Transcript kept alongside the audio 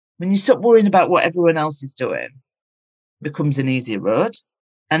when you stop worrying about what everyone else is doing, it becomes an easier road.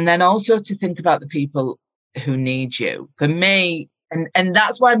 And then also to think about the people who need you. For me, and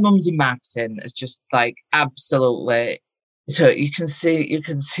that's why Mums in Marketing is just like absolutely. So you can see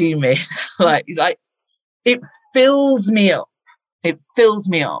me like it fills me up. It fills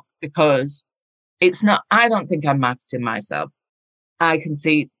me up because it's not, I don't think I'm marketing myself. I can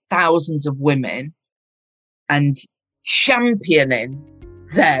see thousands of women and championing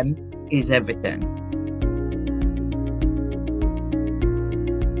them is everything.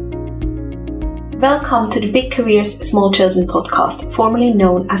 Welcome to the Big Careers, Small Children podcast, formerly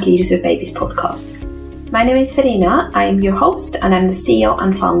known as Leaders with Babies podcast. My name is Ferreira, I am your host and I'm the CEO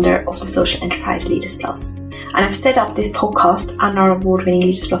and founder of the social enterprise Leaders Plus. And I've set up this podcast and our award-winning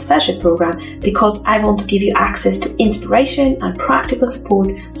Leaders Plus Fellowship program because I want to give you access to inspiration and practical support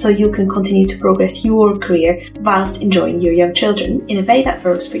so you can continue to progress your career whilst enjoying your young children in a way that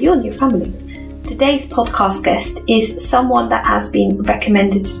works for you and your family. Today's podcast guest is someone that has been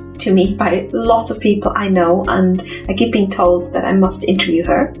recommended to me by lots of people I know, and I keep being told that I must interview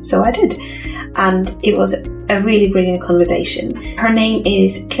her, so I did. And it was a really brilliant conversation. Her name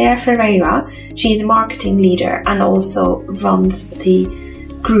is Claire Ferreira. She is a marketing leader and also runs the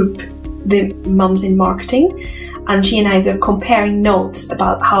group, the Mums in Marketing. And she and I were comparing notes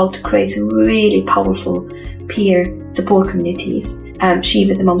about how to create some really powerful peer support communities. She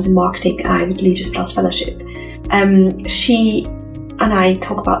with the Mums in Marketing and I with Leaders Plus Fellowship. She and I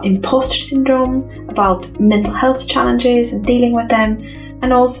talk about imposter syndrome, about mental health challenges and dealing with them.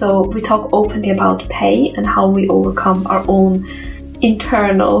 And also we talk openly about pay and how we overcome our own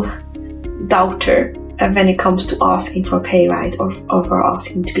internal doubter when it comes to asking for a pay rise or for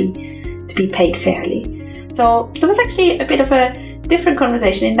asking to be paid fairly. So it was actually a bit of a different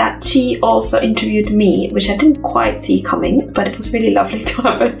conversation in that she also interviewed me, which I didn't quite see coming, but it was really lovely to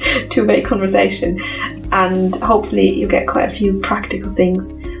have a two-way conversation. And hopefully you get quite a few practical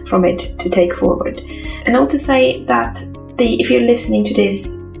things from it to take forward. And also to say that if you're listening to this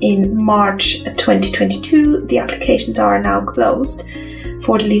in March 2022, the applications are now closed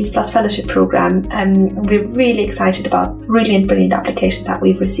for the Leaders Plus Fellowship program. We're really excited about really brilliant applications that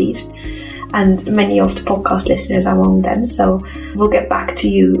we've received. And many of the podcast listeners are among them. So we'll get back to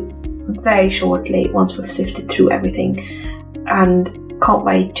you very shortly once we've sifted through everything. And can't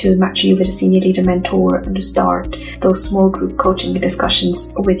wait to match you with a senior leader mentor and to start those small group coaching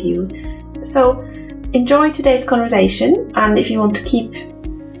discussions with you. So enjoy today's conversation. And if you want to keep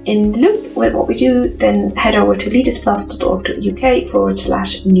in the loop with what we do, then head over to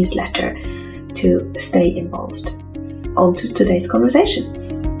leadersplus.org.uk/newsletter to stay involved. On to today's conversation.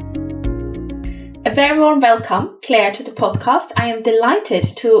 A very warm welcome, Claire, to the podcast. I am delighted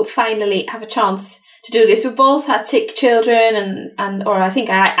to finally have a chance to do this. We both had sick children or I think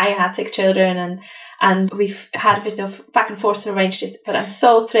I had sick children and we've had a bit of back and forth to arrange this, but I'm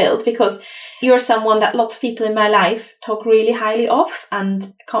so thrilled because you're someone that lots of people in my life talk really highly of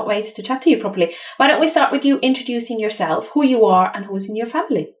and can't wait to chat to you properly. Why don't we start with you introducing yourself, who you are and who's in your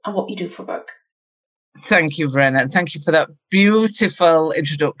family and what you do for work. Thank you, Brenna. Thank you for that beautiful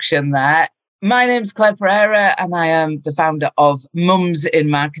introduction there. My name's Claire Ferreira and I am the founder of Mums in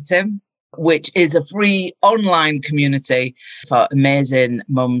Marketing, which is a free online community for amazing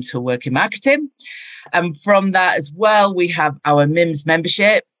mums who work in marketing. And from that as well, we have our MIMS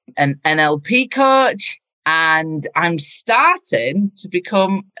membership, an NLP coach, and I'm starting to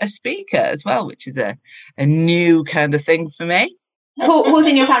become a speaker as well, which is a new kind of thing for me. Who's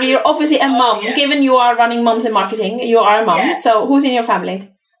in your family? You're obviously a mum. Yeah. Given you are running Mums in Marketing, you are a mum. Yeah. So who's in your family?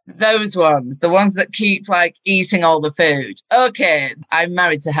 Those ones, the ones that keep like eating all the food. Okay, I'm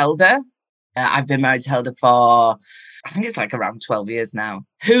married to Helder. I've been married to Helder for, I think it's like around 12 years now.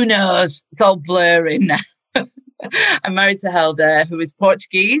 Who knows? It's all blurring now. I'm married to Helder, who is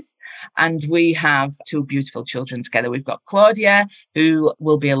Portuguese, and we have two beautiful children together. We've got Claudia, who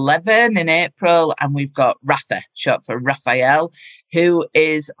will be 11 in April, and we've got Rafa, short for Raphael, who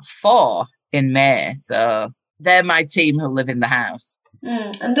is 4 in May. So they're my team who live in the house.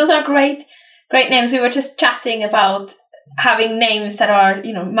 And those are great names. We were just chatting about having names that are,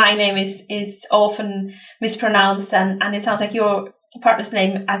 my name is often mispronounced and it sounds like your partner's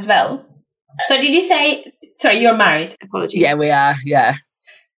name as well. So did you say, sorry, you're married? Apologies. Yeah, we are. Yeah.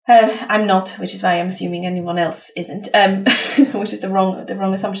 I'm not, which is why I'm assuming anyone else isn't, which is the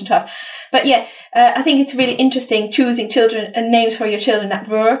wrong assumption to have. But yeah, I think it's really interesting choosing children and names for your children that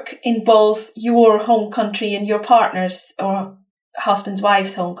work in both your home country and your partner's or husband's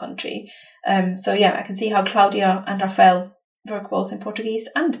wife's home country. So yeah, I can see how Claudia and Rafael work both in Portuguese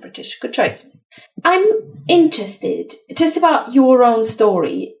and British. Good choice. I'm interested just about your own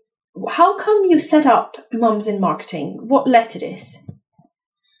story. How come you set up Mums in Marketing? What led to this?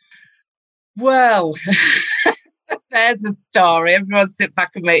 Well, there's a story. Everyone sit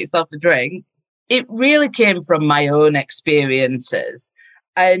back and make yourself a drink. It really came from my own experiences.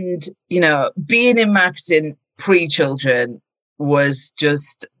 And, being in marketing pre-children was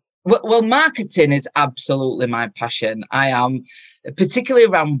just, well, marketing is absolutely my passion. I am, particularly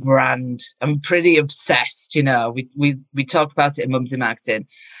around brand. I'm pretty obsessed, we talk about it in Mums in Marketing.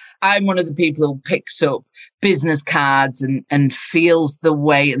 I'm one of the people who picks up business cards and feels the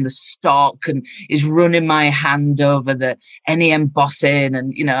weight and the stock and is running my hand over any embossing.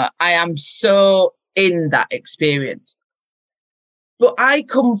 And, I am so in that experience. But I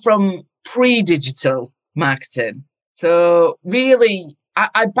come from pre-digital marketing. So really,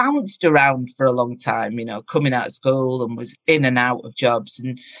 I bounced around for a long time, coming out of school and was in and out of jobs.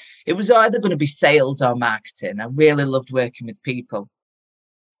 And it was either going to be sales or marketing. I really loved working with people.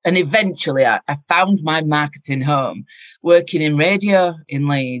 And eventually I found my marketing home working in radio in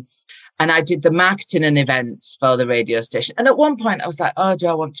Leeds. And I did the marketing and events for the radio station. And at one point I was like, oh, do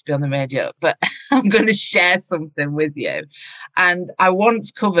I want to be on the radio? But I'm going to share something with you. And I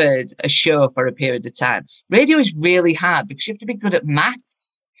once covered a show for a period of time. Radio is really hard because you have to be good at maths.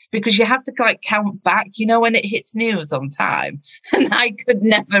 Because you have to count back, when it hits news on time. And I could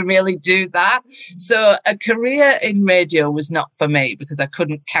never really do that. So a career in radio was not for me because I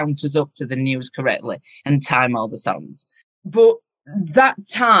couldn't count us up to the news correctly and time all the songs. But that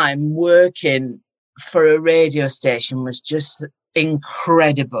time working for a radio station was just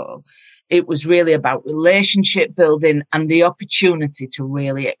incredible. It was really about relationship building and the opportunity to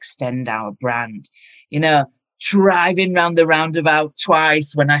really extend our brand. Driving round the roundabout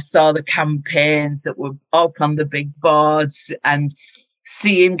twice when I saw the campaigns that were up on the big boards and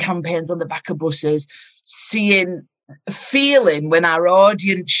seeing campaigns on the back of buses, feeling when our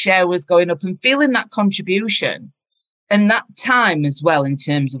audience share was going up and feeling that contribution. And that time as well, in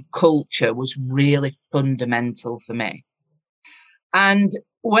terms of culture, was really fundamental for me. And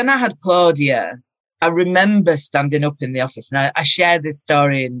when I had Claudia, I remember standing up in the office, and I share this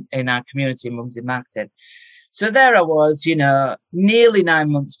story in our community, Mums in Marketing. So there I was, nearly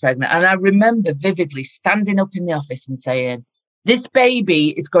 9 months pregnant. And I remember vividly standing up in the office and saying, this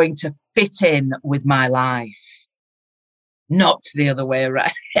baby is going to fit in with my life. Not the other way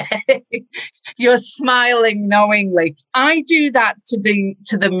around. You're smiling knowingly. I do that to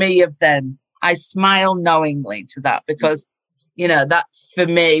the me of then. I smile knowingly to that because, that for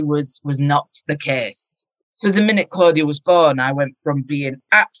me was not the case. So the minute Claudia was born, I went from being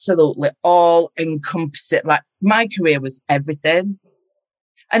absolutely all encompassing, like my career was everything.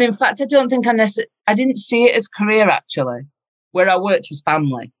 And in fact, I don't think I didn't see it as career actually. Where I worked was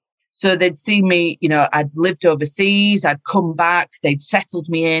family. So they'd see me, I'd lived overseas, I'd come back, they'd settled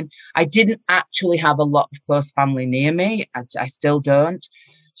me in. I didn't actually have a lot of close family near me. I still don't.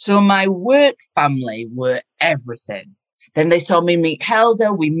 So my work family were everything. Then they saw me meet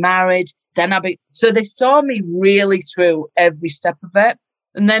Helder, we married. So they saw me really through every step of it.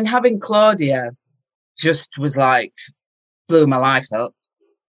 And then having Claudia just was blew my life up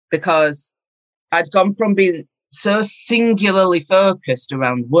because I'd gone from being so singularly focused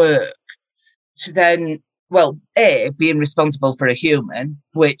around work to then, being responsible for a human,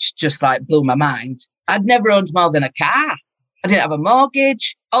 which just blew my mind. I'd never owned more than a car. I didn't have a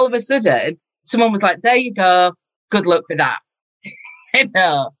mortgage. All of a sudden, someone was like, there you go. Good luck with that.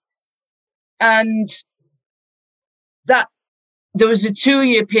 And that there was a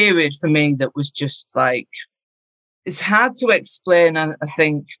 2-year period for me that was just it's hard to explain, I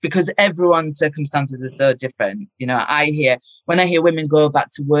think, because everyone's circumstances are so different. When I hear women go back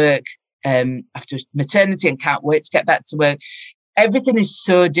to work after maternity and can't wait to get back to work, everything is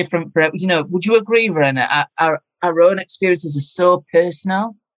so different for, would you agree, Verena? Our own experiences are so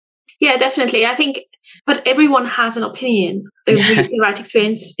personal. Yeah, definitely. I think, but everyone has an opinion of what the right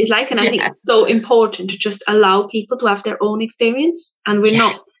experience is like. And I think it's so important to just allow people to have their own experience. And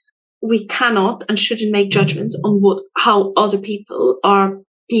we cannot and shouldn't make judgments on how other people are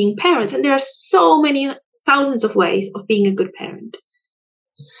being parents. And there are so many thousands of ways of being a good parent.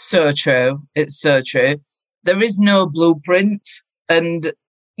 So true. It's so true. There is no blueprint and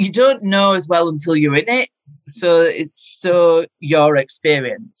you don't know as well until you're in it. So it's so your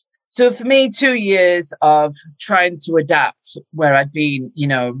experience. So for me, 2 years of trying to adapt where I'd been,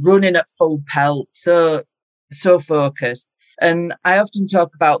 running at full pelt, so focused. And I often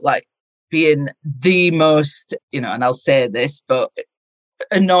talk about being the most, and I'll say this, but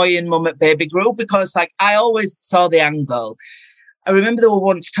annoying mum at baby group because I always saw the angle. I remember they were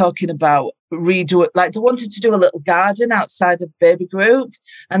once talking about they wanted to do a little garden outside of baby group.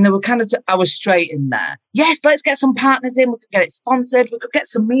 And they were I was straight in there. Yes, let's get some partners in. We could get it sponsored. We could get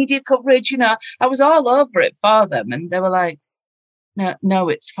some media coverage. I was all over it for them. And they were like, no,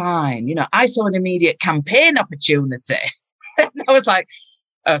 it's fine. I saw an immediate campaign opportunity. And I was like,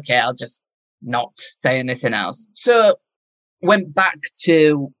 okay, I'll just not say anything else. So went back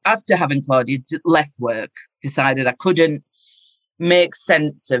to, after having Claudia, left work, decided I couldn't make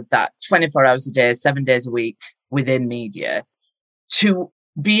sense of that 24 hours a day, 7 days a week within media, to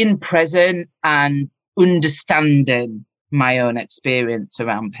being present and understanding my own experience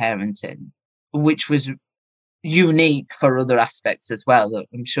around parenting, which was unique for other aspects as well that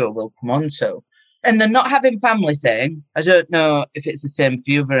I'm sure we'll come on to. And the not having family thing, I don't know if it's the same for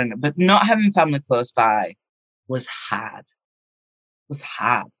you, Verena, but not having family close by was hard.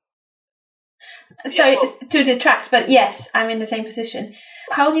 Sorry to detract, but yes, I'm in the same position.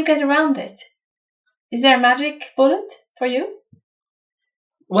 How do you get around it? Is there a magic bullet for you?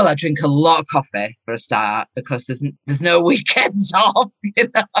 Well, I drink a lot of coffee for a start, because there's no weekends off.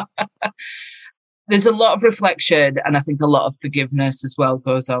 There's a lot of reflection, and I think a lot of forgiveness as well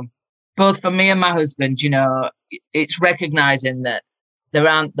goes on. Both for me and my husband, it's recognizing that there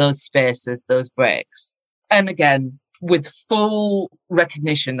aren't those spaces, those breaks. And again, with full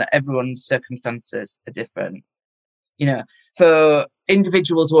recognition that everyone's circumstances are different. For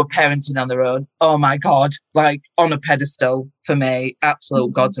individuals who are parenting on their own, oh my God, like on a pedestal for me,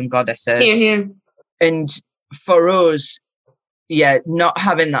 absolute gods and goddesses. Yeah. And for us, not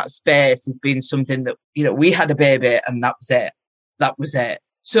having that space has been something that, we had a baby and that was it.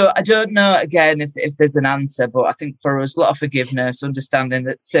 So I don't know, again, if there's an answer, but I think for us, a lot of forgiveness, understanding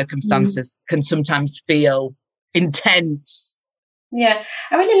that circumstances can sometimes feel intense. Yeah,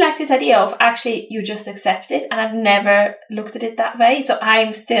 I really like this idea of actually you just accept it, and I've never looked at it that way. So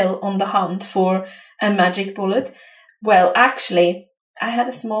I'm still on the hunt for a magic bullet. Well, actually, I had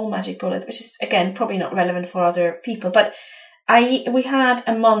a small magic bullet, which is, again, probably not relevant for other people, but we had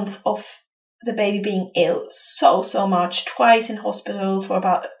a month of the baby being ill so much, twice in hospital for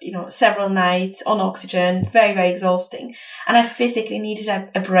about, several nights on oxygen, very, very exhausting. And I physically needed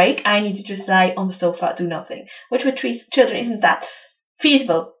a break. I needed to just lie on the sofa, do nothing, which with 3 children isn't that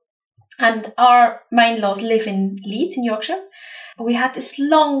feasible. And my in-laws live in Leeds in Yorkshire. We had this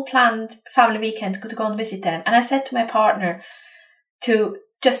long planned family weekend to go and visit them. And I said to my partner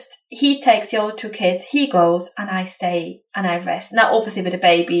he takes the other 2 kids, he goes, and I stay and I rest. Now, obviously with a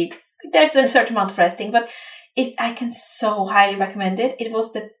baby, there's a certain amount of resting, but I can so highly recommend it. It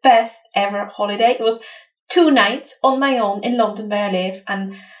was the best ever holiday. It was 2 nights on my own in London where I live,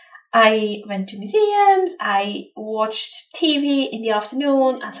 and I went to museums, I watched TV in the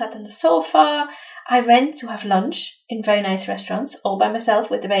afternoon and sat on the sofa. I went to have lunch in very nice restaurants all by myself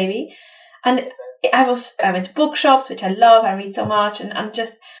with the baby. And I went to bookshops, which I love. I read so much, and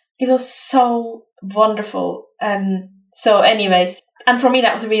it was so wonderful. So anyways, and for me,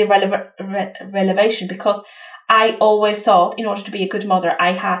 that was a real revelation, because I always thought in order to be a good mother,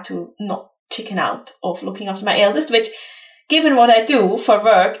 I had to not chicken out of looking after my eldest, which, given what I do for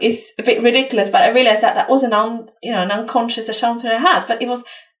work, is a bit ridiculous. But I realized that was an unconscious assumption I had. But it was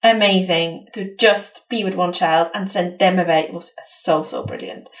amazing to just be with one child and send them away. It was so, so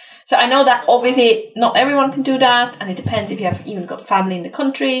brilliant. So I know that obviously not everyone can do that, and it depends if you have even got family in the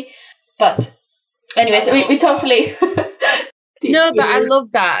country. But anyways, we totally... No, but I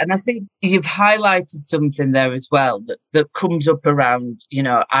love that. And I think you've highlighted something there as well that comes up around,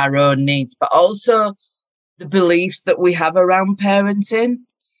 our own needs, but also the beliefs that we have around parenting.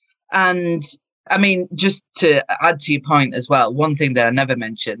 And I mean, just to add to your point as well, one thing that I never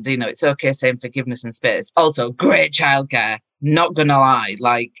mentioned, it's okay saying forgiveness and space. Also, great childcare, not gonna lie.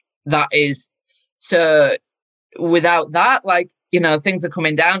 Like, that is, so without that, things are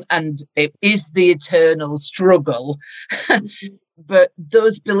coming down, and it is the eternal struggle. But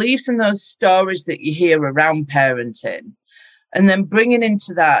those beliefs and those stories that you hear around parenting, and then bringing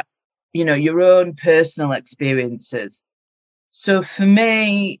into that, your own personal experiences. So for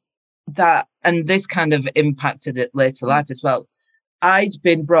me, that, and this kind of impacted it later life as well. I'd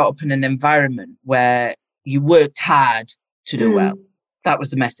been brought up in an environment where you worked hard to do well. That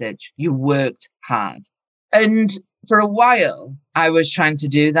was the message. You worked hard. And for a while, I was trying to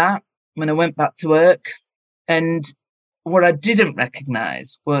do that when I went back to work. And what I didn't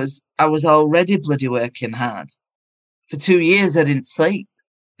recognise was I was already bloody working hard. For 2 years, I didn't sleep,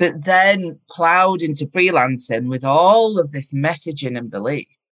 but then ploughed into freelancing with all of this messaging and belief.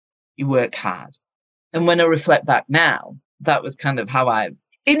 You work hard. And when I reflect back now, that was kind of how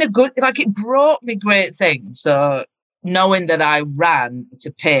it brought me great things. So knowing that I ran at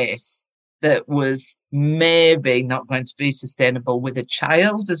a pace that was maybe not going to be sustainable with a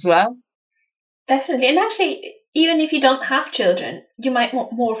child as well. Definitely. And actually, even if you don't have children, you might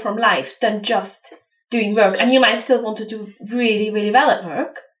want more from life than just doing work. And you might still want to do really, really well at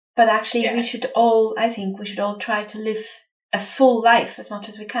work. But actually, I think we should all try to live a full life as much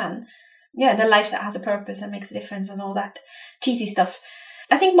as we can. Yeah, the life that has a purpose and makes a difference and all that cheesy stuff.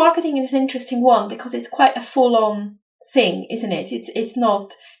 I think marketing is an interesting one because it's quite a full-on thing, isn't it? It's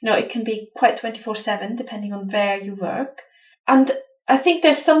not, it can be quite 24/7 depending on where you work. And I think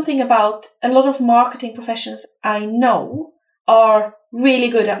there's something about a lot of marketing professionals I know are really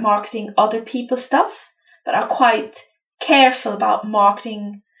good at marketing other people's stuff, but are quite careful about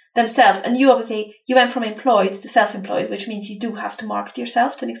marketing themselves. And you went from employed to self-employed, which means you do have to market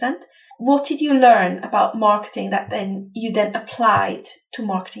yourself to an extent. What did you learn about marketing that you then applied to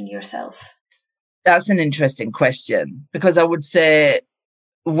marketing yourself? That's an interesting question, because I would say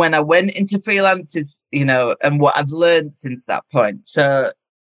when I went into freelances, and what I've learned since that point, so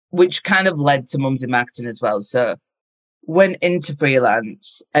which kind of led to Mums in Marketing as well. So went into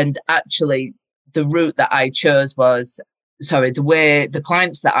freelance, and actually the route that I chose the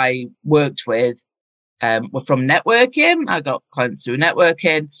clients that I worked with were from networking. I got clients through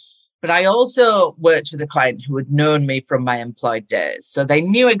networking. But I also worked with a client who had known me from my employed days. So they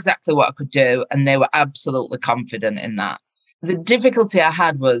knew exactly what I could do, and they were absolutely confident in that. The difficulty I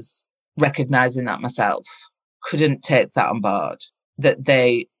had was recognizing that myself. Couldn't take that on board, that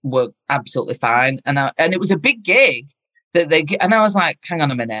they were absolutely fine. And it was a big gig and I was like, hang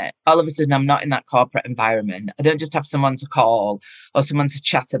on a minute. All of a sudden, I'm not in that corporate environment. I don't just have someone to call or someone to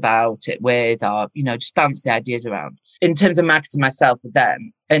chat about it with, or, just bounce the ideas around. In terms of marketing myself with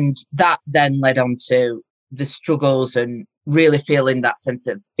them. And that then led on to the struggles and really feeling that sense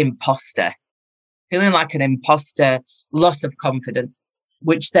of imposter, feeling like an imposter, loss of confidence,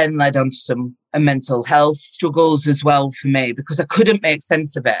 which then led on to some mental health struggles as well for me, because I couldn't make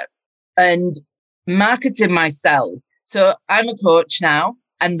sense of it. And marketing myself. So I'm a coach now,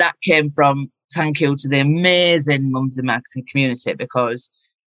 and that came from, thank you to the amazing Mums in Marketing community, because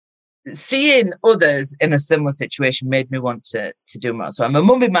seeing others in a similar situation made me want to do more. So I'm a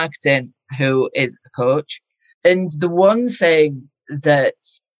mum in marketing who is a coach. And the one thing that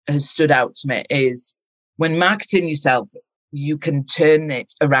has stood out to me is when marketing yourself, you can turn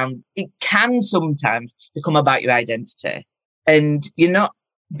it around. It can sometimes become about your identity. And you're not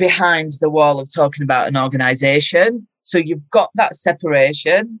behind the wall of talking about an organization. So you've got that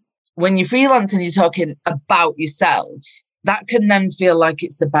separation. When you're freelancing, you're talking about yourself. That can then feel like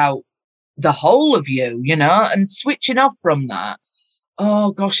it's about the whole of you, and switching off from that.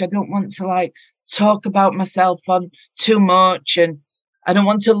 Oh gosh, I don't want to talk about myself on too much, and I don't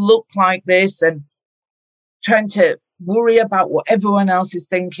want to look like this, and trying to worry about what everyone else is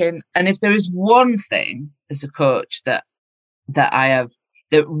thinking. And if there is one thing as a coach that I have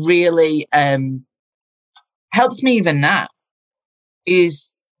that really helps me even now,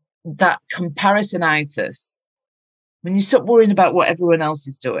 is that comparisonitis. When you stop worrying about what everyone else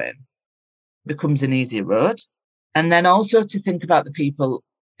is doing, becomes an easier road. And then also to think about the people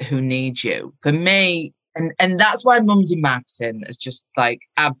who need you. For me, and that's why Mums in Marketing is just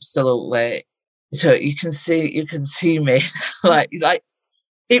absolutely, so you can see me like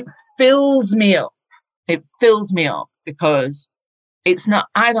it fills me up. It fills me up because it's not,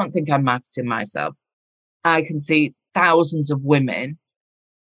 I don't think I'm marketing myself. I can see thousands of women,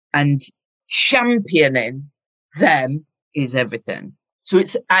 and championing them is everything. So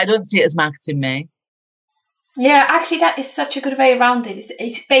I don't see it as marketing me. Yeah, actually, that is such a good way around it.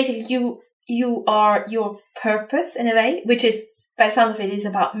 It's basically you are your purpose in a way, which is, by the sound of it, is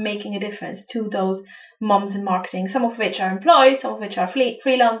about making a difference to those mums in marketing, some of which are employed, some of which are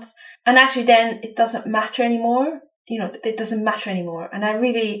freelance. And actually then it doesn't matter anymore. It doesn't matter anymore. And I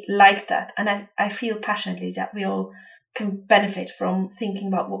really like that. And I feel passionately that we all can benefit from thinking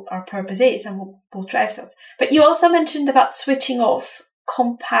about what our purpose is and what drives us. But you also mentioned about switching off,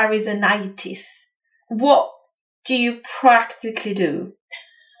 comparisonitis. What do you practically do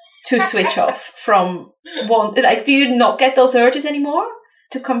to switch off from one? Do you not get those urges anymore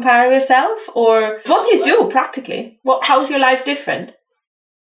to compare yourself? Or what do you do practically? How's your life different?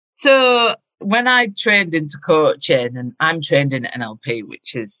 So when I trained into coaching, and I'm trained in NLP,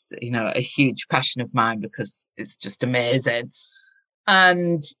 which is, a huge passion of mine because it's just amazing.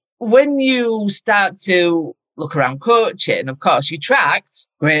 And when you start to look around coaching, of course, you attract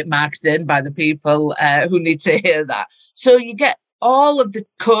great marketing by the people who need to hear that. So you get all of the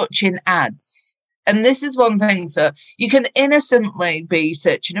coaching ads And this is one thing. So you can innocently be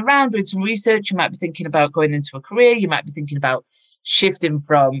searching around, doing some research. You might be thinking about going into a career. You might be thinking about shifting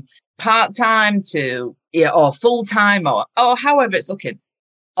from part-time to or full-time or however it's looking.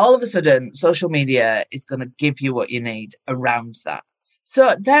 All of a sudden, social media is going to give you what you need around that.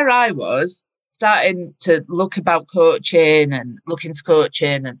 So there I was, starting to look about coaching and look into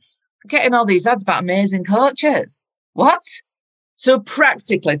coaching and getting all these ads about amazing coaches. What? So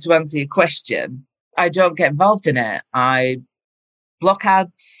practically, to answer your question, I don't get involved in it. I block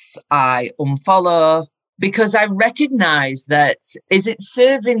ads, I unfollow, because I recognise that, is it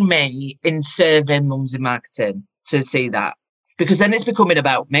serving me in serving mums in marketing to see that? Because then it's becoming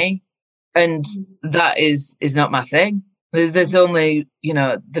about me, and that is not my thing. There's only,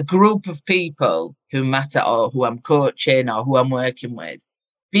 the group of people who matter, or who I'm coaching or who I'm working with,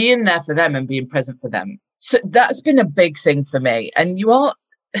 being there for them and being present for them. So that's been a big thing for me. And you all,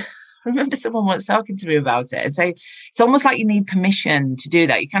 I remember someone once talking to me about it and say, it's almost like you need permission to do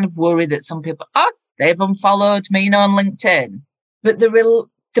that. You kind of worry that some people, they've unfollowed me, on LinkedIn. But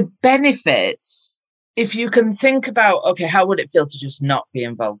the benefits, if you can think about, okay, how would it feel to just not be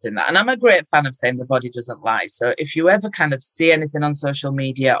involved in that? And I'm a great fan of saying the body doesn't lie. So if you ever kind of see anything on social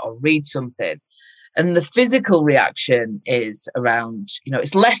media or read something, and the physical reaction is around,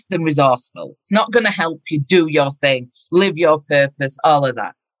 it's less than resourceful. It's not going to help you do your thing, live your purpose, all of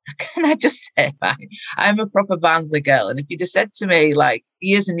that. Can I just say, I'm a proper Barnsley girl. And if you'd have said to me like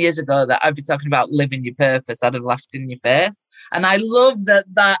years and years ago that I'd be talking about living your purpose, I'd have laughed in your face. And I love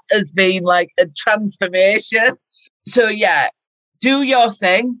that has been like a transformation. So yeah, do your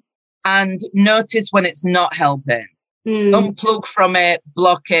thing and notice when it's not helping. Unplug from it,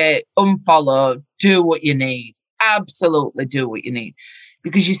 block it, unfollow, do what you need. Absolutely do what you need.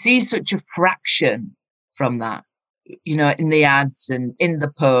 Because you see such a fraction from that, in the ads and in the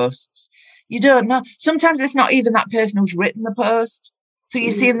posts. You don't know. Sometimes it's not even that person who's written the post. So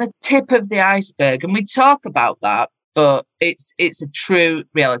you're seeing the tip of the iceberg. And we talk about that, but it's a true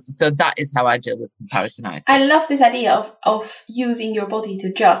reality. So that is how I deal with comparisonitis. I love this idea of using your body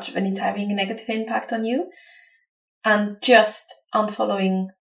to judge when it's having a negative impact on you. And just unfollowing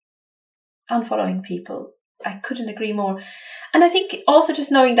people. I couldn't agree more. And I think also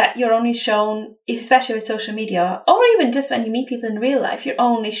just knowing that you're only shown, especially with social media, or even just when you meet people in real life, you're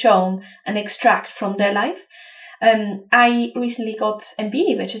only shown an extract from their life. I recently got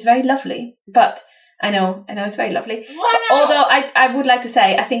MBE, which is very lovely. But I know it's very lovely. Wow. Although I would like to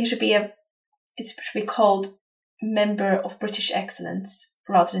say, I think it should be called Member of British Excellence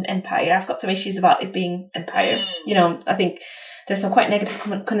rather than Empire. I've got some issues about it being Empire. I think there's some quite negative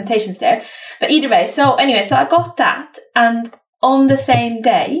connotations there. But either way, so I got that. And on the same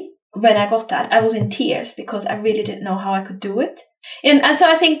day when I got that, I was in tears because I really didn't know how I could do it. And so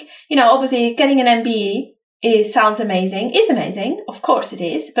I think, obviously getting an MBE sounds amazing. It's amazing. Of course it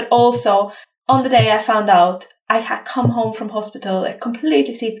is. But also on the day I found out, I had come home from hospital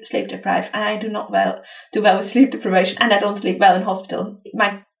completely sleep deprived, and I do not do well with sleep deprivation, and I don't sleep well in hospital.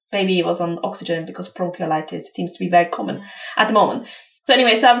 My baby was on oxygen because bronchiolitis seems to be very common at the moment. So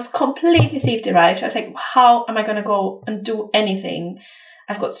anyway, I was completely sleep deprived. I was like, how am I going to go and do anything?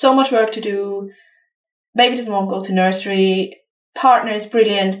 I've got so much work to do. Baby doesn't want to go to nursery. Partner is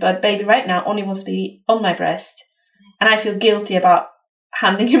brilliant, but baby right now only wants to be on my breast, and I feel guilty about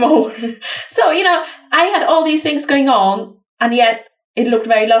handing him over. So, I had all these things going on, and yet it looked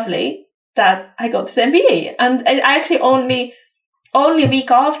very lovely that I got this MBA. And I actually only a week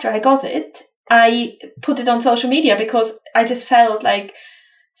after I got it, I put it on social media because I just felt like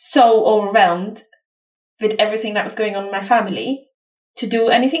so overwhelmed with everything that was going on in my family to do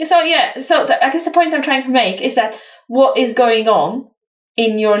anything. So yeah, I guess the point I'm trying to make is that what is going on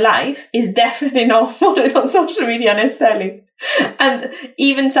in your life is definitely not what is on social media necessarily. And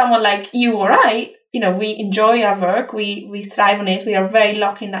even someone like you or I, we enjoy our work, we thrive on it, we are very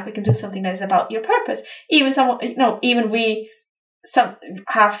lucky in that we can do something that is about your purpose. Even some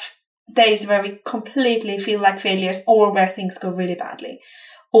have days where we completely feel like failures, or where things go really badly,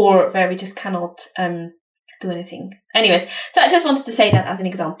 or where we just cannot do anything. Anyways, so I just wanted to say that as an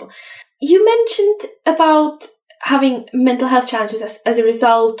example. You mentioned about having mental health challenges as a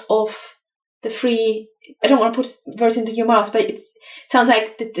result of the free, I don't want to put words into your mouth, but it sounds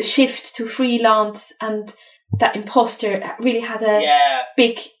like the shift to freelance and that Imposter really had a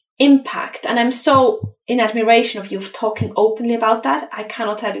big impact. And I'm so in admiration of you for talking openly about that. I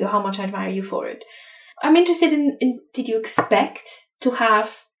cannot tell you how much I admire you for it. I'm interested in did you expect to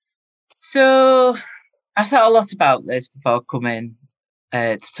have? So I thought a lot about this before coming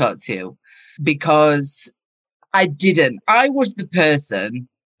to talk to you, because I didn't. I was the person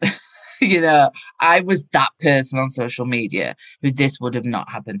I was that person on social media who this would have not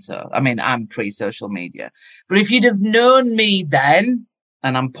happened to. I mean, I'm pre-social media. But if you'd have known me then,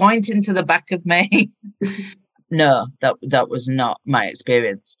 and I'm pointing to the back of me, no, that was not my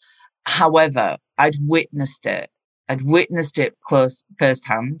experience. However, I'd witnessed it. I'd witnessed it close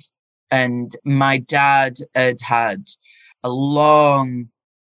firsthand. And my dad had a long,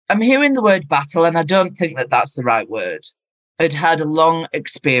 I'm hearing the word battle, and I don't think that that's the right word. I'd had a long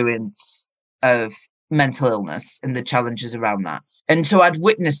experience of mental illness and the challenges around that. And so I'd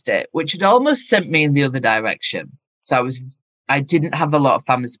witnessed it, which had almost sent me in the other direction. So I didn't have a lot of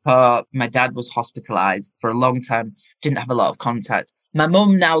family support. My dad was hospitalized for a long time, didn't have a lot of contact. My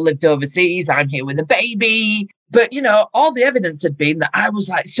mum now lived overseas. I'm here with a baby. But, all the evidence had been that I was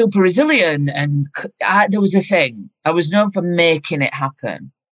like super resilient, and there was a thing. I was known for making it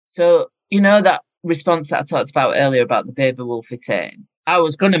happen. So, that response that I talked about earlier about the baby will fit in, I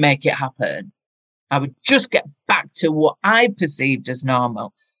was going to make it happen. I would just get back to what I perceived as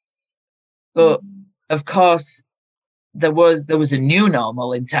normal. But of course, there was a new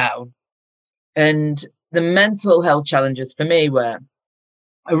normal in town, and the mental health challenges for me were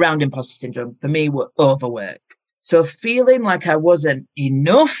around imposter syndrome. For me, were overwork. So feeling like I wasn't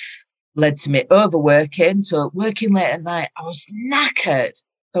enough led to me overworking. So working late at night, I was knackered.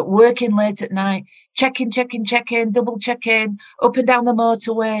 But working late at night, checking, double checking, up and down the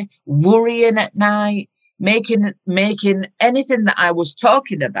motorway, worrying at night, making anything that I was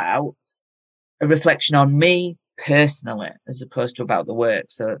talking about a reflection on me personally, as opposed to about the work.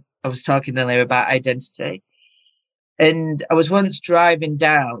 So I was talking earlier about identity. And I was once driving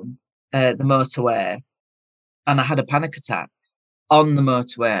down the motorway, and I had a panic attack on the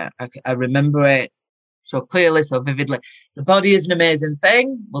motorway. I remember it so clearly, so vividly. The body is an amazing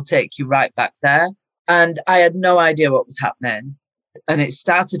thing. We'll take you right back there. And I had no idea what was happening. And it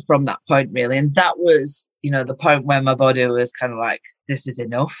started from that point, really. And that was, the point where my body was kind of like, this is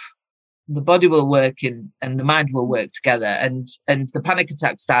enough. The body will work and the mind will work together. And the panic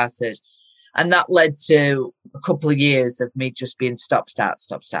attack started. And that led to a couple of years of me just being stop, start.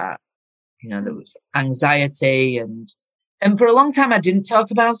 There was anxiety and for a long time I didn't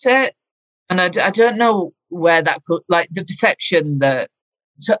talk about it. And I don't know where that could, like the perception that,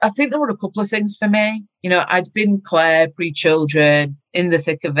 so I think there were a couple of things for me. I'd been Claire pre-children, in the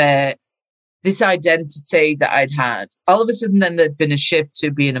thick of it, this identity that I'd had. All of a sudden then there'd been a shift to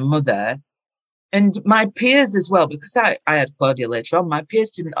being a mother. And my peers as well, because I had Claudia later on, my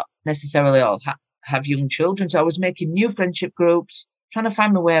peers didn't necessarily all have young children. So I was making new friendship groups, trying to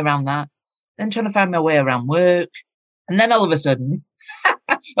find my way around that, then trying to find my way around work. And then all of a sudden,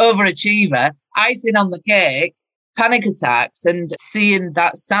 overachiever, icing on the cake, panic attacks, and seeing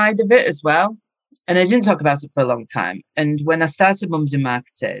that side of it as well. And I didn't talk about it for a long time. And when I started Mums in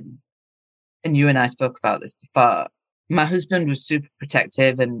Marketing, and you and I spoke about this before, my husband was super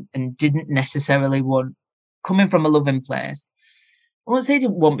protective and didn't necessarily want, coming from a loving place, I won't say he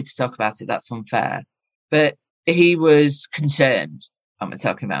didn't want me to talk about it, that's unfair, but he was concerned about me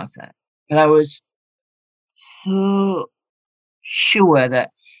talking about it. But I was so sure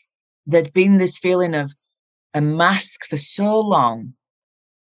that there'd been this feeling of a mask for so long,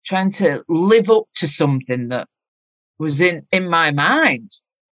 trying to live up to something that was in my mind,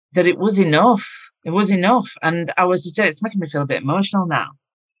 that it was enough. It was enough. And I was determined, it's making me feel a bit emotional now.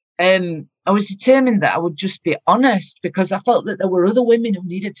 I was determined that I would just be honest, because I felt that there were other women who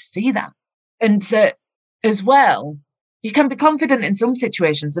needed to see that. And that as well, you can be confident in some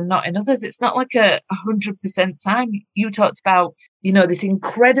situations and not in others. It's not like 100% time. You talked about, this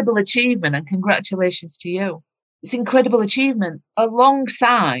incredible achievement, and congratulations to you. This incredible achievement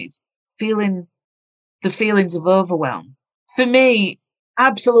alongside feeling the feelings of overwhelm. For me,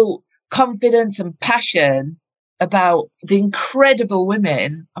 absolute confidence and passion about the incredible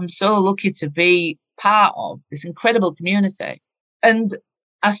women I'm so lucky to be part of, this incredible community. And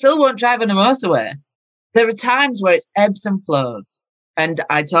I still won't drive on a motorway. There are times where it's ebbs and flows. And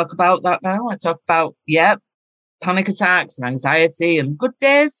I talk about that now. I talk about, panic attacks and anxiety and good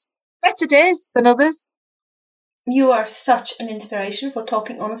days, better days than others. You are such an inspiration for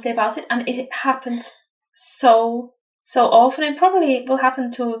talking honestly about it. And it happens so often, and probably will happen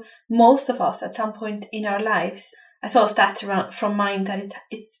to most of us at some point in our lives. I saw a stat from Mind that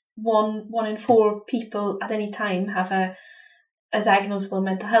it's one in 4 people at any time have a diagnosable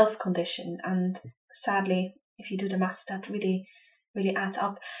mental health condition, and sadly, if you do the maths, that really adds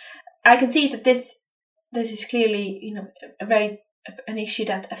up. I can see that this is clearly an issue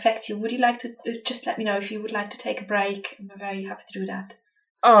that affects you. Would you like to just let me know if you would like to take a break? I'm very happy to do that.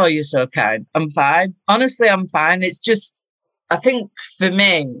 Oh, you're so kind. I'm fine. Honestly, I'm fine. It's just, I think for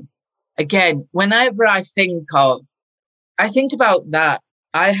me, again, whenever I think about that,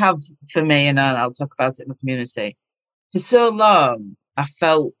 I have, for me, and I'll talk about it in the community, for so long, I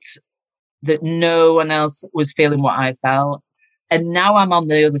felt that no one else was feeling what I felt. And now I'm on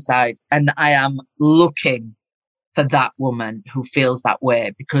the other side and I am looking for that woman who feels that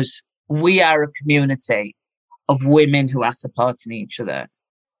way, because we are a community of women who are supporting each other.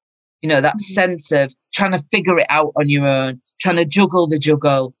 You know, that sense of trying to figure it out on your own, trying to juggle the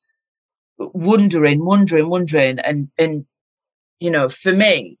juggle, wondering. And you know, for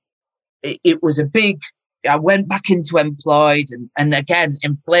me, it was a big, I went back into employed and again,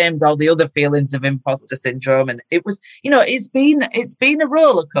 inflamed all the other feelings of imposter syndrome. And it was, you know, it's been a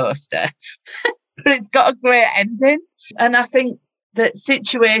roller coaster, but it's got a great ending. And I think that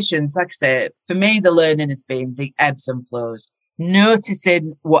situations, like I say, for me, the learning has been the ebbs and flows,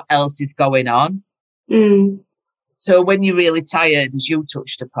 noticing what else is going on. So when you're really tired, as you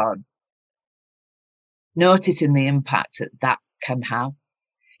touched upon, noticing the impact that can have.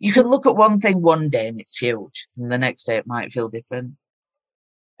 You can look at one thing one day and it's huge, and the next day it might feel different.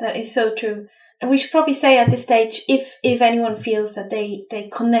 That is so true. And we should probably say at this stage, if anyone feels that they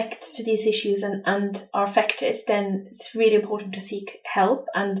connect to these issues and are affected, then it's really important to seek help.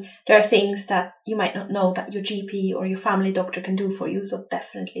 And there are things that you might not know that your GP or your family doctor can do for you. So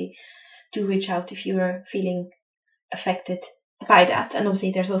definitely do reach out if you are feeling affected by that. And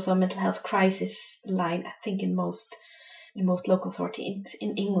obviously there's also a mental health crisis line, I think, in most local authorities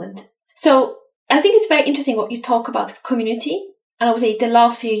in England. So I think it's very interesting what you talk about community. And obviously the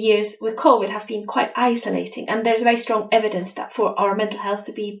last few years with COVID have been quite isolating. And there's very strong evidence that for our mental health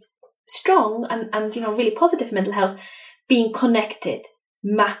to be strong and you know, really positive mental health, being connected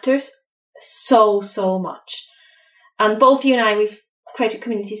matters so much. And both you and I, we've created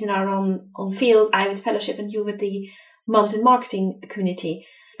communities in our own field, I with fellowship and you with the Mums in Marketing community.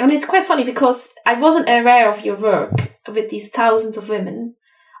 And it's quite funny because I wasn't aware of your work with these thousands of women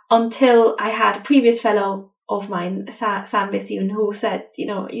until I had a previous fellow of mine, Sam Bethune, who said, you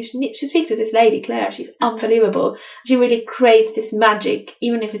know, you should speak to this lady, Claire. She's unbelievable. She really creates this magic,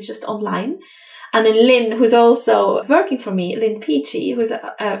 even if it's just online. And then Lynn, who's also working for me, Lynn Peachy, who's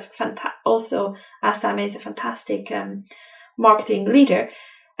also, as Sam is, a fantastic marketing leader,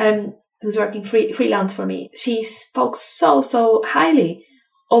 who's working freelance for me. She spoke so highly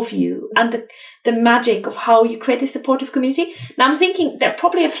of you and the magic of how you create a supportive community. Now I'm thinking there are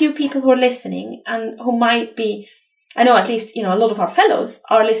probably a few people who are listening and who might be, I know at least, you know, a lot of our fellows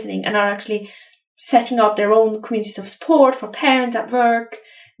are listening and are actually setting up their own communities of support for parents at work,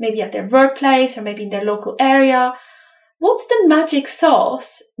 maybe at their workplace or maybe in their local area. What's the magic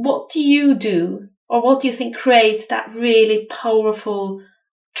sauce? What do you do, or what do you think creates that really powerful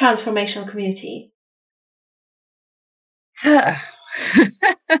transformational community?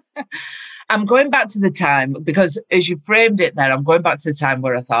 I'm going back to the time, because as you framed it there, I'm going back to the time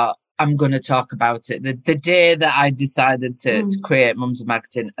where I thought I'm going to talk about it. The day that I decided to create Mums in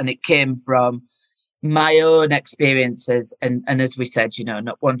Marketing, and it came from my own experiences and as we said, you know,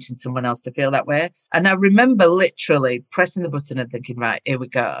 not wanting someone else to feel that way. And I remember literally pressing the button and thinking, right, here we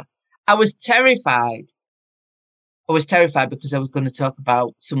go. I was terrified because I was going to talk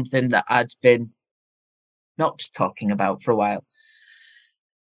about something that I'd been not talking about for a while.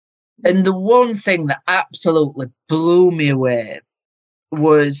 And the one thing that absolutely blew me away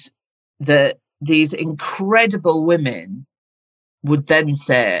was that these incredible women would then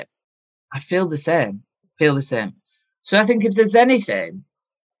say, I feel the same. So I think if there's anything,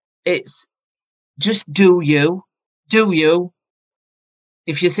 it's just do you.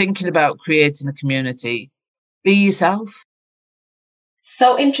 If you're thinking about creating a community, be yourself.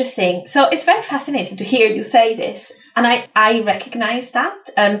 So interesting. So it's very fascinating to hear you say this. And I recognize that.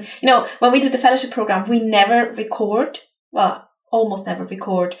 You know, when we do the fellowship program, we never record, well, almost never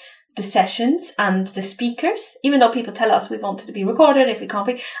record the sessions and the speakers, even though people tell us we want it to be recorded if we can't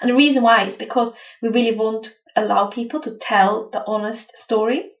be. And the reason why is because we really want to allow people to tell the honest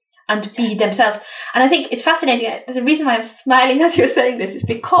story and be themselves. And I think it's fascinating. The reason why I'm smiling as you're saying this is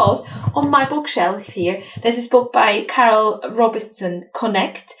because on my bookshelf here, there's this book by Carol Robinson,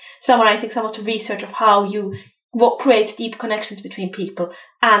 Connect, summarizing some of the research of what creates deep connections between people,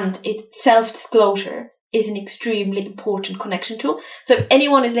 and its self-disclosure is an extremely important connection tool. So if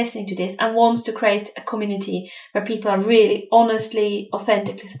anyone is listening to this and wants to create a community where people are really honestly,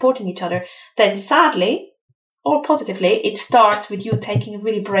 authentically supporting each other, then sadly, or positively, it starts with you taking a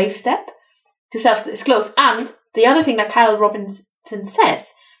really brave step to self-disclose. And the other thing that Carol Robinson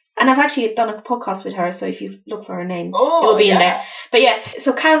says, and I've actually done a podcast with her, so if you look for her name, it will be in there. But yeah,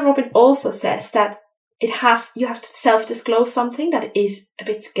 so Carol Robin also says that you have to self-disclose something that is a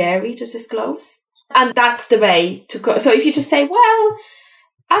bit scary to disclose. And that's the way to go. So if you just say, well,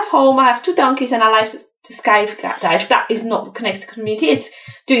 at home I have 2 donkeys and I like to skydive, that is not connected to community. It's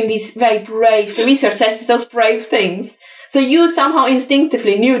doing these very brave, the research says those brave things. So you somehow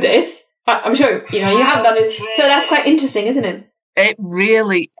instinctively knew this. I'm sure, you have done it. So that's quite interesting, isn't it?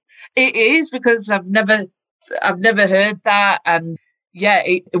 It is, because I've never heard that. And yeah,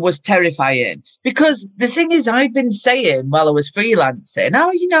 it was terrifying, because the thing is, I'd been saying while I was freelancing,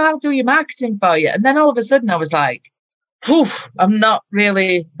 I'll do your marketing for you. And then all of a sudden I was like, poof, I'm not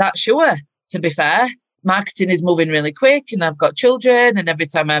really that sure, to be fair. Marketing is moving really quick and I've got children, and every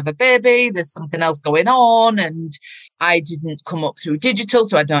time I have a baby, there's something else going on, and I didn't come up through digital,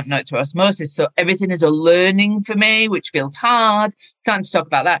 so I don't know it through osmosis. So everything is a learning for me, which feels hard. Starting to talk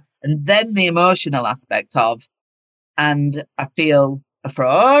about that. And then the emotional aspect of, and I feel a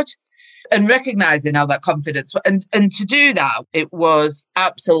fraud, and recognizing how that confidence, and to do that, it was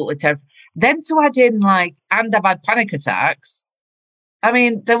absolutely terrifying. Then to add in and I've had panic attacks. I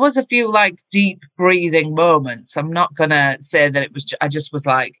mean, there was a few deep breathing moments. I'm not going to say that it was, I just was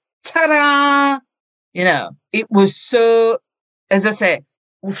like, ta-da! It was so, as I say,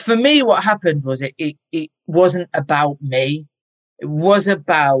 for me, what happened was it wasn't about me. It was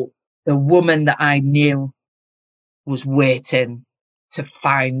about the woman that I knew was waiting to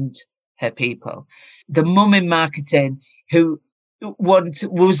find her people. The mum in marketing who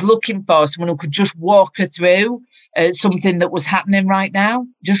was looking for someone who could just walk her through something that was happening right now,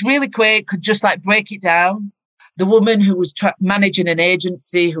 just really quick, could just break it down. The woman who was managing an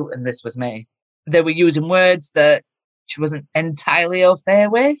agency, and this was me, they were using words that she wasn't entirely au fait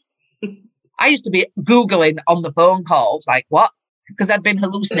with. I used to be Googling on the phone calls, what? Because I'd been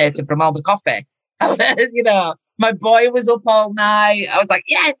hallucinating from all the coffee. My boy was up all night. I was like,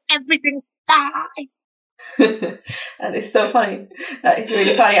 yes, everything's fine. That is so funny. That is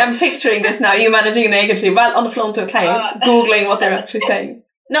really funny. I'm picturing this now, you managing an agency while on the phone to a client, Googling what they're actually saying.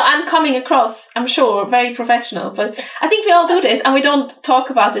 No, and coming across, I'm sure, very professional. But I think we all do this and we don't talk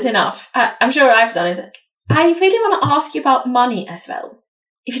about it enough. I'm sure I've done it. I really want to ask you about money as well,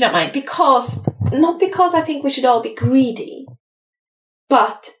 if you don't mind. Not because I think we should all be greedy,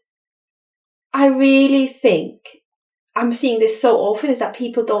 but I really think I'm seeing this so often, is that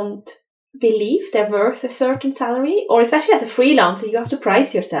people don't believe they're worth a certain salary, or especially as a freelancer, you have to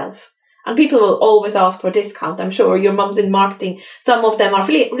price yourself. And people will always ask for a discount. I'm sure your mum's in marketing. Some of them are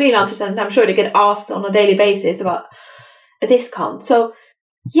freelancers and I'm sure they get asked on a daily basis about a discount. So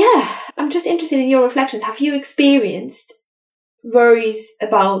yeah, I'm just interested in your reflections. Have you experienced worries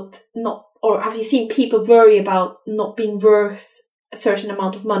about or have you seen people worry about not being worth a certain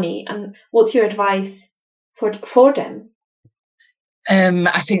amount of money? And what's your advice for them?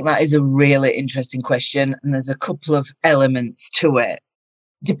 I think that is a really interesting question, and there's a couple of elements to it.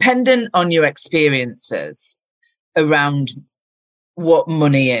 Dependent on your experiences around what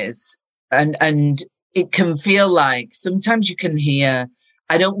money is, and it can feel like sometimes you can hear,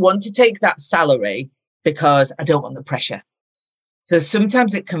 I don't want to take that salary because I don't want the pressure. So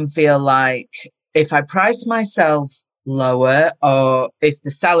sometimes it can feel like if I price myself lower, or if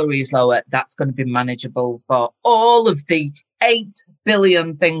the salary is lower, that's going to be manageable for all of the 8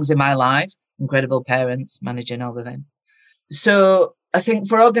 billion things in my life. Incredible parents, managing all the things. So I think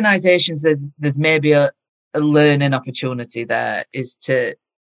for organisations, there's maybe a learning opportunity there, is to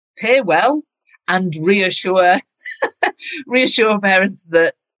pay well and reassure parents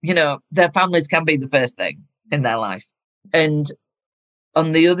that, their families can be the first thing in their life. And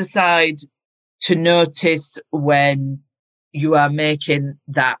on the other side, to notice when you are making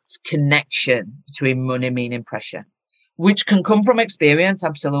that connection between money, meaning, pressure, which can come from experience,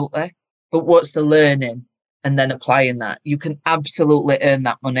 absolutely. But what's the learning? And then applying that. You can absolutely earn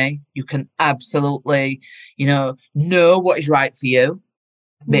that money. You can absolutely, know what is right for you.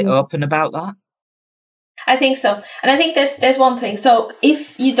 Be open about that. I think so. And I think there's one thing. So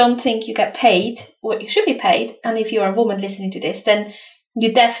if you don't think you get paid what you should be paid, and if you are a woman listening to this, then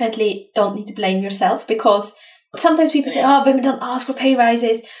you definitely don't need to blame yourself, because sometimes people say, women don't ask for pay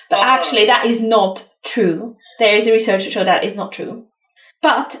rises. But actually, that is not true. There is a research to show that is not true.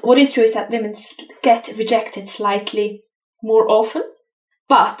 But what is true is that women get rejected slightly more often.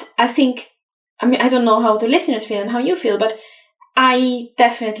 But I don't know how the listeners feel and how you feel, but I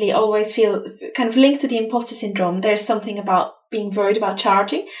definitely always feel kind of linked to the imposter syndrome. There's something about being worried about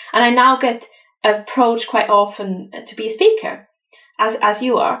charging. And I now get approached quite often to be a speaker, as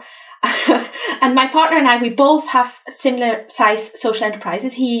you are. And my partner and I, we both have similar size social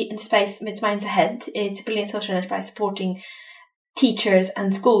enterprises. He in space, Mine's Ahead. It's a brilliant social enterprise supporting teachers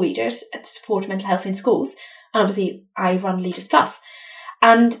and school leaders to support mental health in schools. And obviously I run Leaders Plus.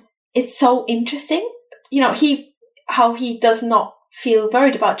 And it's so interesting, how he does not feel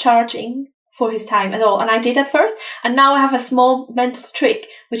worried about charging for his time at all. And I did at first. And now I have a small mental trick,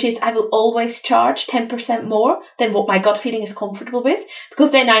 which is I will always charge 10% more than what my gut feeling is comfortable with.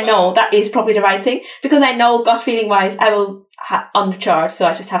 Because then I know that is probably the right thing. Because I know gut feeling wise, I will undercharge. So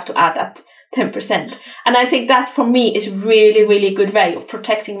I just have to add that 10%. And I think that for me is really, really good way of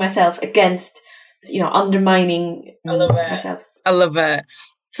protecting myself against, undermining myself. I love it.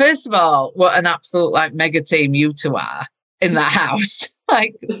 First of all, what an absolute mega team you two are in that house.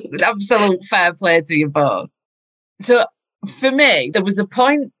 Absolute fair play to you both. So for me, there was a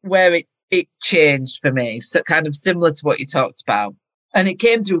point where it changed for me. So kind of similar to what you talked about. And it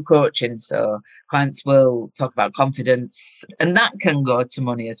came through coaching. So clients will talk about confidence, and that can go to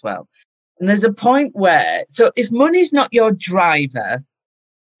money as well. And there's a point where, so if money's not your driver,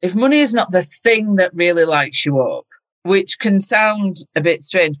 if money is not the thing that really lights you up, which can sound a bit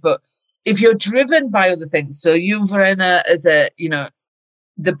strange, but if you're driven by other things, so you, Verena, as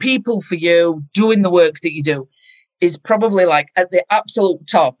the people for you doing the work that you do is probably at the absolute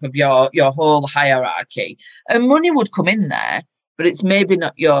top of your whole hierarchy. And money would come in there, but it's maybe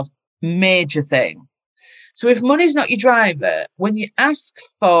not your major thing. So if money's not your driver, when you ask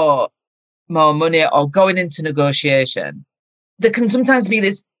for more money or going into negotiation, there can sometimes be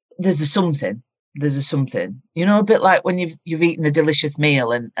there's a something, a bit like when you've eaten a delicious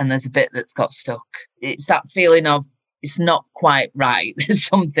meal and there's a bit that's got stuck. It's that feeling of it's not quite right. There's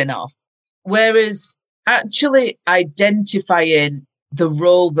something off. Whereas actually identifying the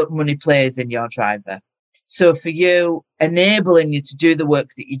role that money plays in your driver. So for you, enabling you to do the work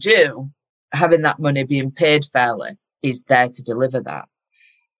that you do, having that money being paid fairly is there to deliver that.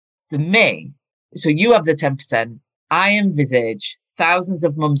 For me, so you have the 10%. I envisage thousands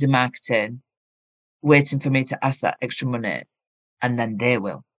of mums in marketing waiting for me to ask that extra money, and then they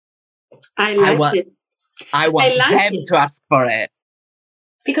will. I want them to ask for it.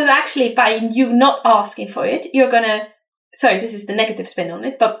 Because actually, by you not asking for it, you're going to... Sorry, this is the negative spin on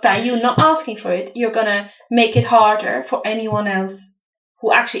it, but by you not asking for it, you're going to make it harder for anyone else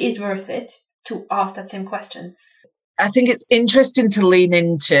who actually is worth it to ask that same question. I think it's interesting to lean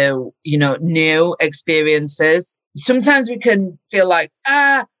into, new experiences. Sometimes we can feel like,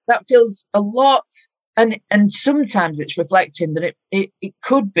 that feels a lot. And sometimes it's reflecting that it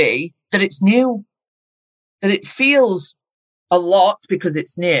could be that it's new, that it feels a lot because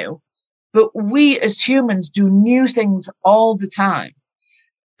it's new. But we as humans do new things all the time.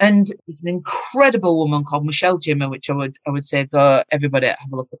 And there's an incredible woman called Michelle Jimmer, which I would say go everybody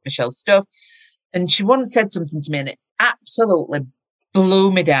have a look at Michelle's stuff. And she once said something to me and it absolutely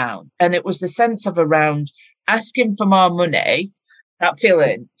blew me down. And it was the sense of around asking for more money, that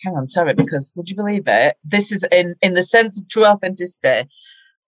feeling, hang on, sorry, because would you believe it? This is in the sense of true authenticity,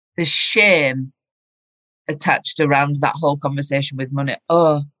 there's shame attached around that whole conversation with money.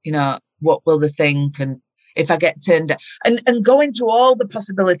 Oh, what will they think? And if I get turned down, and going through all the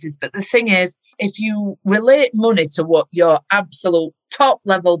possibilities. But the thing is, if you relate money to what your absolute top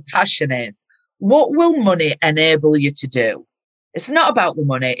level passion is, what will money enable you to do? It's not about the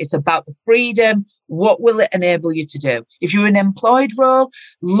money. It's about the freedom. What will it enable you to do? If you're in an employed role,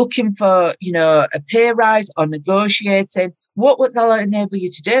 looking for, a pay rise or negotiating, what will that enable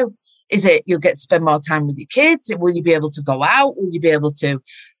you to do? Is it you'll get to spend more time with your kids? Will you be able to go out? Will you be able to,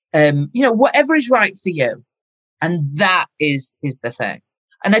 whatever is right for you? And that is the thing.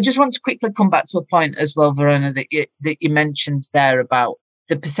 And I just want to quickly come back to a point as well, Verena, that you mentioned there about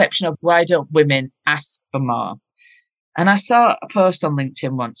the perception of why don't women ask for more? And I saw a post on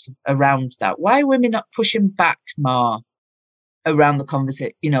LinkedIn once around that. Why are women not pushing back more around the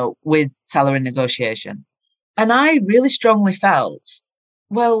conversation, with salary negotiation? And I really strongly felt,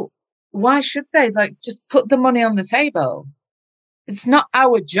 well, why should they? Just put the money on the table. It's not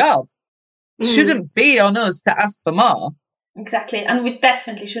our job. It shouldn't be on us to ask for more. Exactly. And we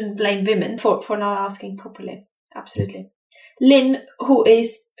definitely shouldn't blame women for not asking properly. Absolutely. Lynn, who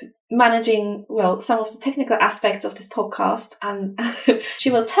is managing, some of the technical aspects of this podcast, and she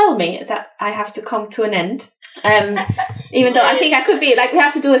will tell me that I have to come to an end. Even though I think I could be, we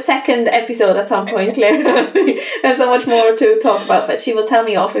have to do a second episode at some point, Claire. We have so much more to talk about, but she will tell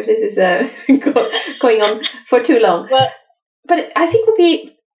me off if this is going on for too long. But I think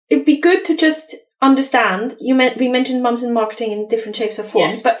it'd be good to just understand, we mentioned mums in marketing in different shapes or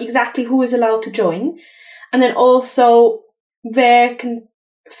forms, yes, but exactly who is allowed to join. And then also where can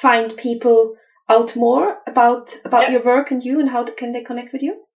find people out more about your work and you, and how can they connect with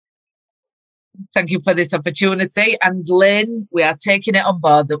you? Thank you for this opportunity. And Lynn, we are taking it on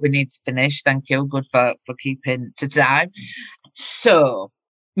board that we need to finish. Thank you. Good for keeping to time. So,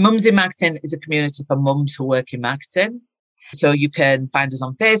 Mums in Marketing is a community for mums who work in marketing. So you can find us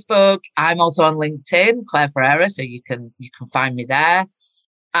on Facebook. I'm also on LinkedIn, Claire Ferreira, so you can find me there.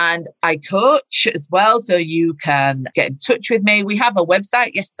 And I coach as well, so you can get in touch with me. We have a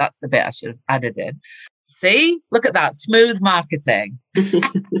website. Yes, that's the bit I should have added in. See, look at that, smooth marketing.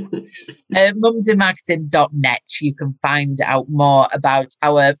 Mumsinmarketing.net. You can find out more about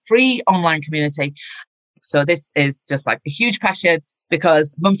our free online community. So this is just like a huge passion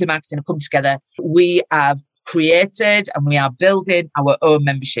because Mums in Marketing have come together. We have created and we are building our own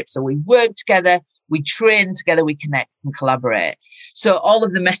membership. So we work together, we train together, we connect and collaborate. So all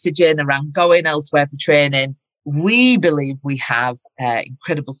of the messaging around going elsewhere for training, we believe we have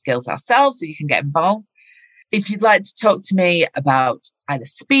incredible skills ourselves, so you can get involved. If you'd like to talk to me about either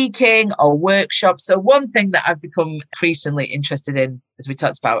speaking or workshops, so one thing that I've become increasingly interested in, as we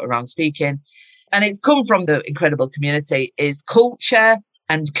talked about around speaking, and it's come from the incredible community, is culture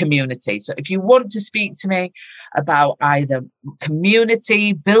and community. So if you want to speak to me about either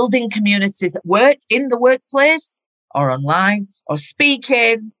community, building communities at work, in the workplace or online, or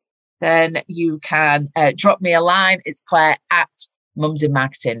speaking, then you can drop me a line. It's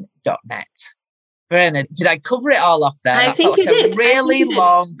Claire@mumsinmarketing.net. Verena, did I cover it all off there? I think you did. Really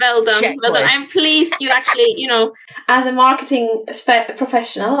long. Well done. Well done. I'm pleased you actually, as a marketing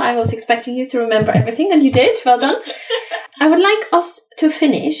professional, I was expecting you to remember everything, and you did. Well done. I would like us to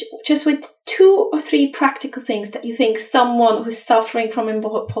finish just with 2 or 3 practical things that you think someone who's suffering from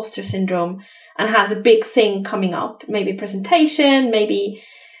imposter syndrome and has a big thing coming up, maybe a presentation, maybe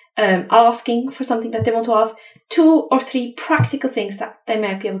asking for something that they want to ask, 2 or 3 practical things that they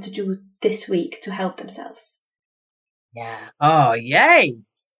might be able to do this week to help themselves. Yeah. Oh, yay.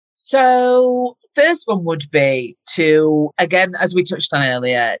 So first one would be to, again, as we touched on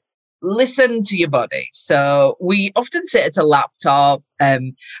earlier, listen to your body. So we often sit at a laptop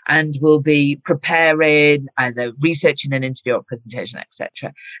and we'll be preparing, either researching an interview or presentation,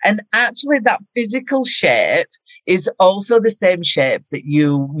 etc. And actually that physical shape is also the same shape that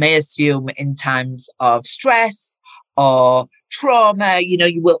you may assume in times of stress or trauma.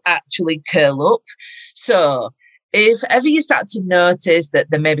 You will actually curl up. So if ever you start to notice that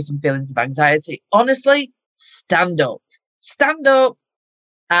there may be some feelings of anxiety, honestly, stand up.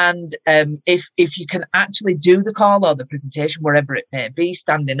 And if you can actually do the call or the presentation, wherever it may be,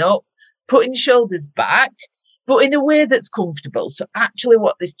 standing up, putting shoulders back, but in a way that's comfortable. So actually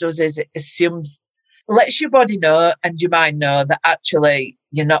what this does is it lets your body know and your mind know that actually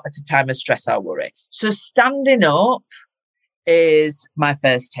you're not at a time of stress or worry. So standing up is my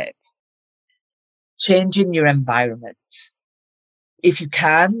first tip. Changing your environment. If you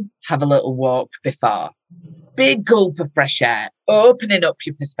can, have a little walk before. Big gulp of fresh air, opening up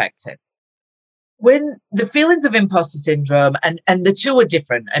your perspective. When the feelings of imposter syndrome, and the two are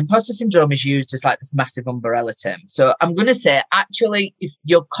different. Imposter syndrome is used as like this massive umbrella term. So I'm going to say, actually, if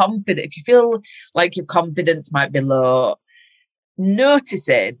you're confident, if you feel like your confidence might be low,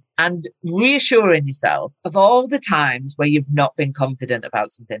 noticing and reassuring yourself of all the times where you've not been confident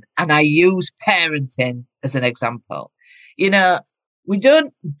about something. And I use parenting as an example. We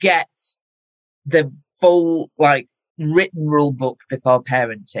don't get the full written rule book before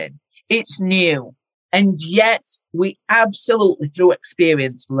parenting. It's new. And yet we absolutely through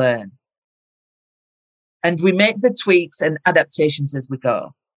experience learn. And we make the tweaks and adaptations as we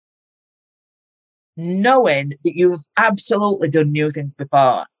go. Knowing that you've absolutely done new things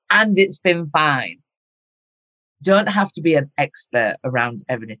before and it's been fine. Don't have to be an expert around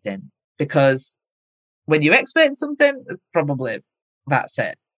everything, because when you're expert in something, that's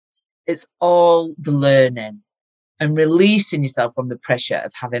it. It's all the learning and releasing yourself from the pressure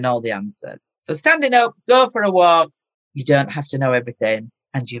of having all the answers. So standing up, go for a walk. You don't have to know everything,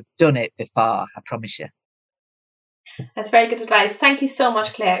 and you've done it before, I promise you. That's very good advice. Thank you so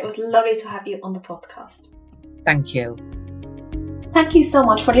much, Claire. It was lovely to have you on the podcast. Thank you. Thank you so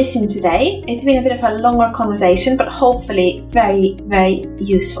much for listening today. It's been a bit of a longer conversation, but hopefully very, very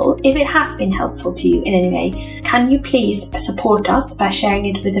useful. If it has been helpful to you in any way, can you please support us by sharing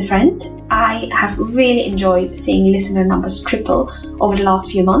it with a friend? I have really enjoyed seeing listener numbers triple over the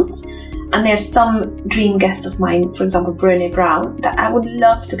last few months. And there's some dream guests of mine, for example, Brené Brown, that I would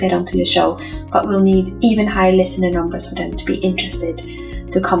love to get onto the show, but we'll need even higher listener numbers for them to be interested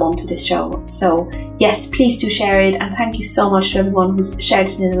to come onto this show. So yes, please do share it. And thank you so much to everyone who's shared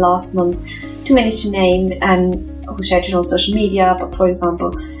it in the last month. Too many to name, and who shared it on social media. But for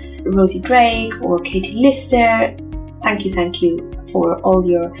example, Rosie Drake or Katie Lister, thank you for all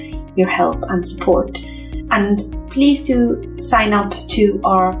your your help and support. And please do sign up to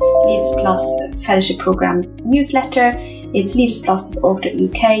our Leaders Plus Fellowship Programme newsletter. It's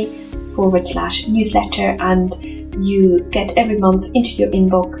leadersplus.org.uk/newsletter, and you get every month into your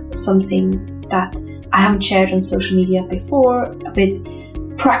inbox something that I haven't shared on social media before, with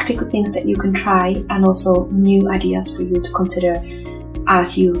practical things that you can try and also new ideas for you to consider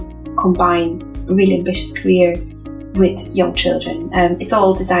as you combine a really ambitious career with young children. It's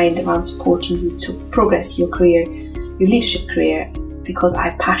all designed around supporting you to progress your career, your leadership career, because I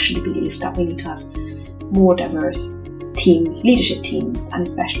passionately believe that we need to have more diverse teams, leadership teams, and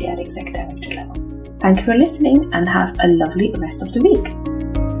especially at exec director level. Thank you for listening and have a lovely rest of the week.